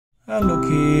Hello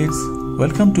kids,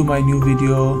 welcome to my new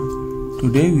video.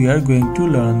 Today we are going to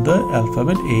learn the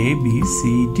alphabet A, B,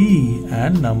 C, D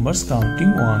and numbers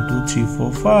counting 1, 2, 3,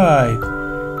 4,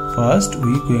 5. First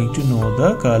we are going to know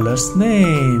the color's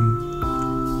name.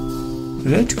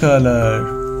 Red color,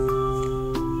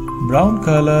 brown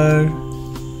color,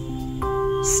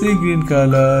 sea green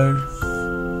color,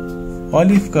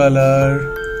 olive color,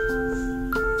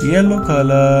 yellow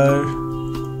color,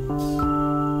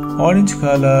 orange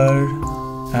color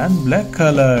and black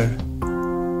color.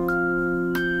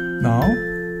 Now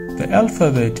the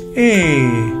alphabet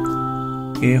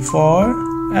A for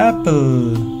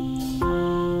apple.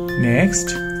 Next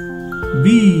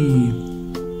B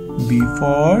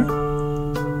for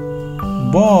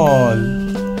ball.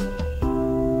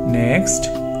 Next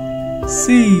C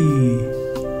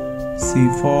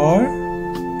for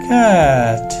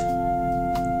cat.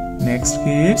 Next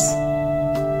kids,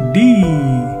 D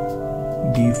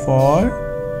for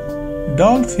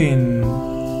dolphin.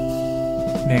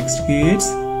 Next kids,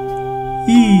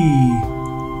 E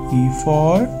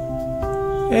for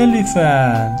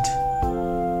elephant.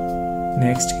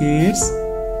 Next kids,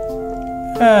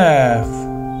 F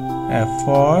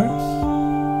for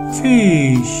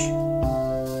fish.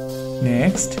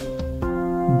 Next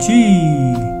G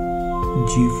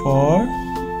for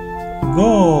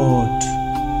goat.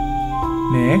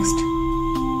 Next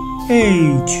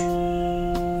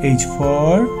H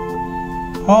for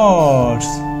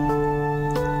horse.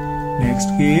 Next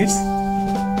kids,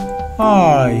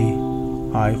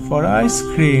 I for ice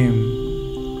cream.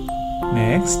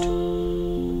 Next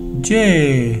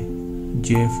J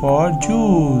for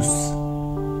juice.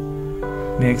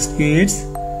 Next kids,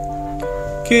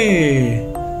 K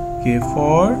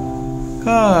for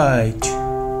kite.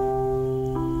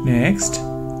 Next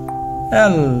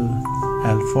L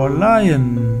for lion.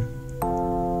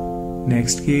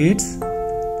 Next kids,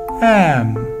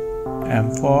 M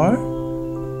for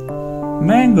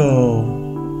mango.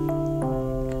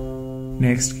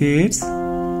 Next kids,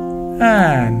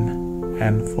 N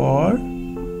for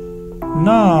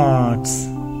nuts.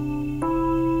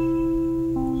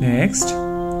 Next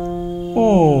O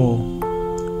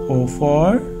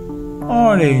for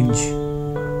orange.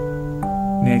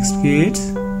 Next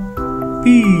kids, P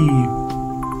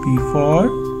for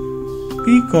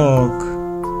peacock.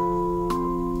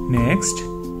 Next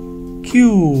Q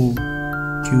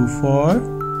for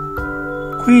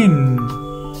queen.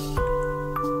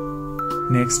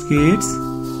 Next kids,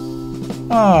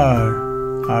 R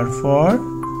for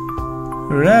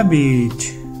rabbit.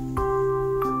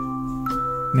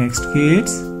 Next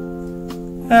kids,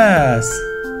 S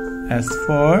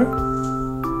for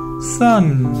sun.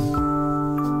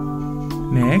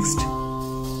 Next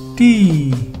T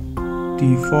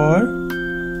for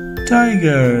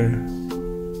tiger.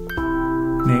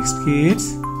 Next kids,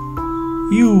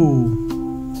 U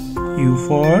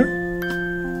for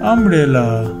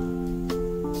umbrella.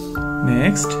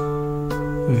 Next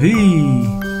V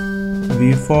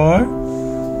for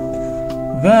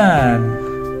van.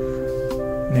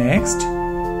 Next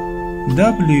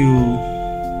W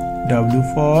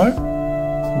for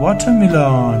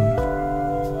watermelon.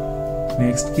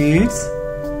 Next kids,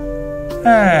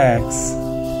 X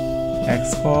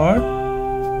for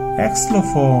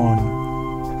xylophone.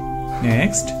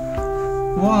 Next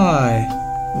Y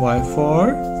for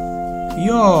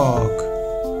york.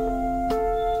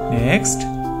 Next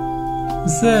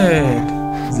Z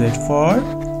for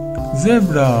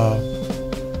zebra.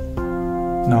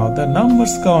 Now the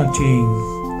numbers counting.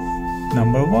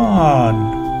 Number 1,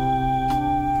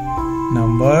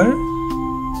 number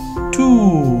 2.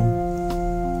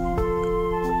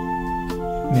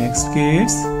 Next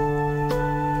kids,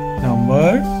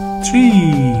 number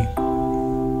 3.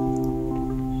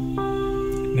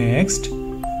 Next,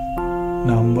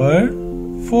 number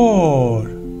 4.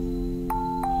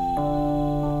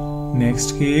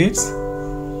 Next kids,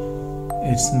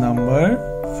 it's number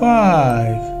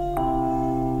 5.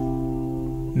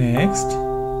 Next,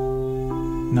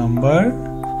 number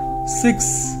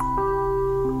 6.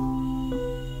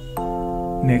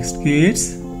 Next kids,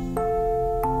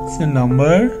 it's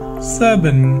number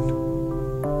 7.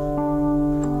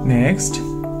 Next,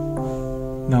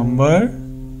 number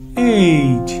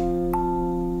 8.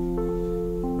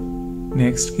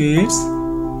 Next kids,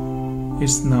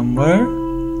 it's number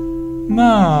 9.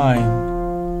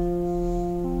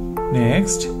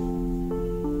 Next,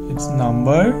 it's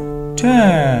number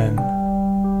 10.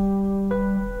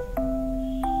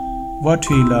 What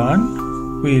we learned?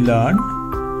 We learned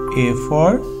A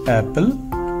for apple,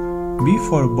 B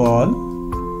for ball,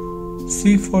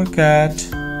 C for cat,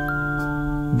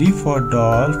 D for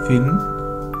dolphin,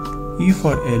 E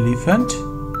for elephant,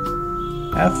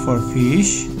 F for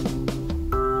fish,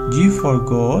 G for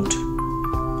goat,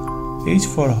 H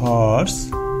for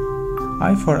horse,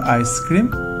 I for ice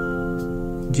cream,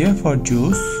 J for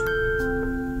juice,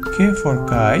 K for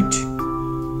kite,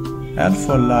 L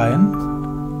for lion,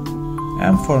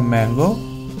 M for mango,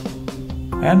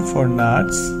 N for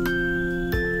nuts,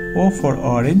 O for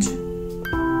orange,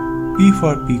 P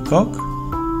for peacock,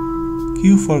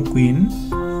 Q for queen,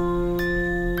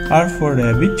 R for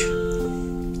rabbit,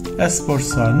 S for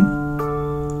sun,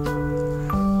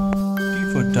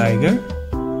 T for tiger,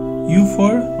 U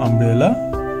for umbrella,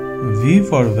 V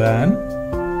for van,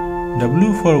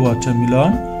 W for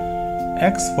watermelon,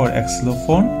 X for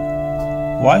xylophone,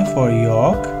 Y for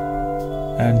yak,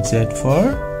 and Z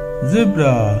for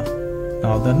zebra.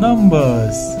 Now the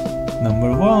numbers.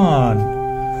 Number 1,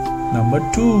 number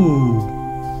 2,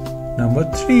 number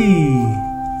 3,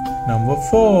 number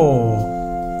 4,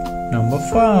 number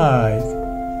 5,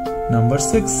 number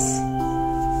 6,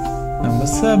 number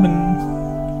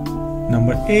 7,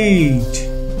 number 8,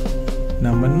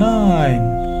 number 9,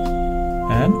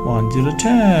 and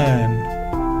 1010.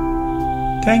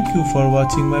 Thank you for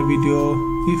watching my video.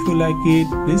 If you like it,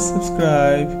 please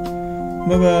subscribe.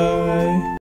 Bye bye.